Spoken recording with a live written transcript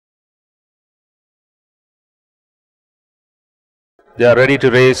They are ready to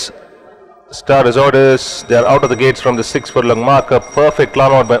race. Star is orders. They are out of the gates from the 6-furlong marker. Perfect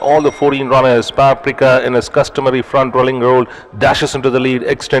run out by all the 14 runners. Paprika in his customary front rolling roll dashes into the lead,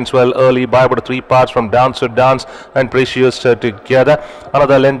 extends well early by about 3 parts from Dance and Precious together.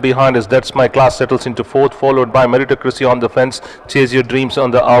 Another length behind is That's My Class settles into 4th, followed by Meritocracy on the fence. Chase Your Dreams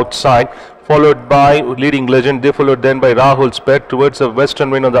on the outside, followed by Leading Legend. They followed then by Rahul Sped towards the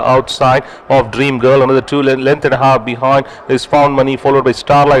Western Wind on the outside of Dream Girl. Another 2 length and a half behind is Found Money, followed by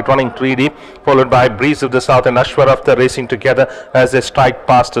Starlight running 3D, followed by Breeze of the South and Ashwarafta racing together as they strike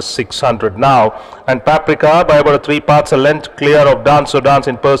past the 600 now. And Paprika by about 3 parts a length clear of Dance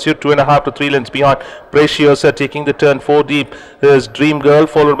in pursuit, 2.5 to 3 lengths behind. Precious taking the turn 4 deep is Dream Girl,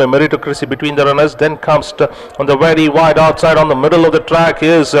 followed by Meritocracy between the runners. Then comes on the very wide outside on the middle of the track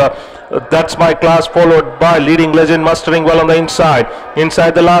is That's My Class, followed by Leading Legend mustering well on the inside.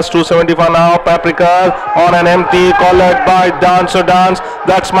 Inside the last 275 now, Paprika on an empty, collared by Dance.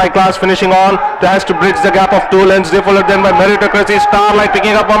 That's My Class finishing on. It has to bridge the gap of 2 lengths. They followed then by Meritocracy, Starlight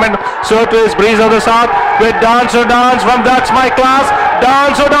picking up momentum. So it is Breeze of the South with Dance from That's My Class.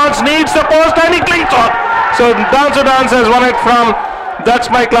 Dance needs the post and he clings on. So Dance has won it from That's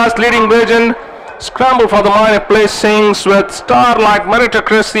My Class. Leading Legend scramble for the minor placings with Starlight,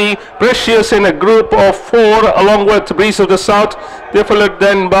 Meritocracy, Precious in a group of 4 along with Breeze of the South. They followed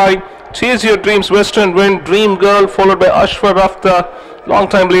then by Chase Your Dreams, Western Wind, Dream Girl, followed by Ashwarafta.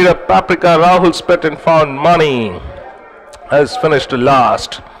 Long-time leader Paprika, Rahul Spet and Found Money has finished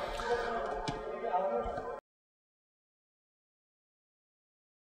last.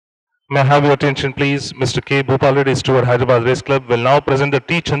 May I have your attention please? Mr. K. Bhopal Reddy Stewart, Hyderabad Race Club will now present the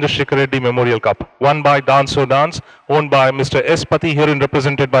T. Chandrashekar Reddy Memorial Cup, won by Dance, owned by Mr. S. Pati, herein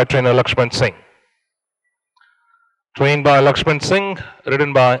represented by trainer Laxman Singh. Trained by Laxman Singh,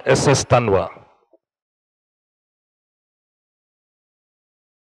 ridden by S S Tanwar.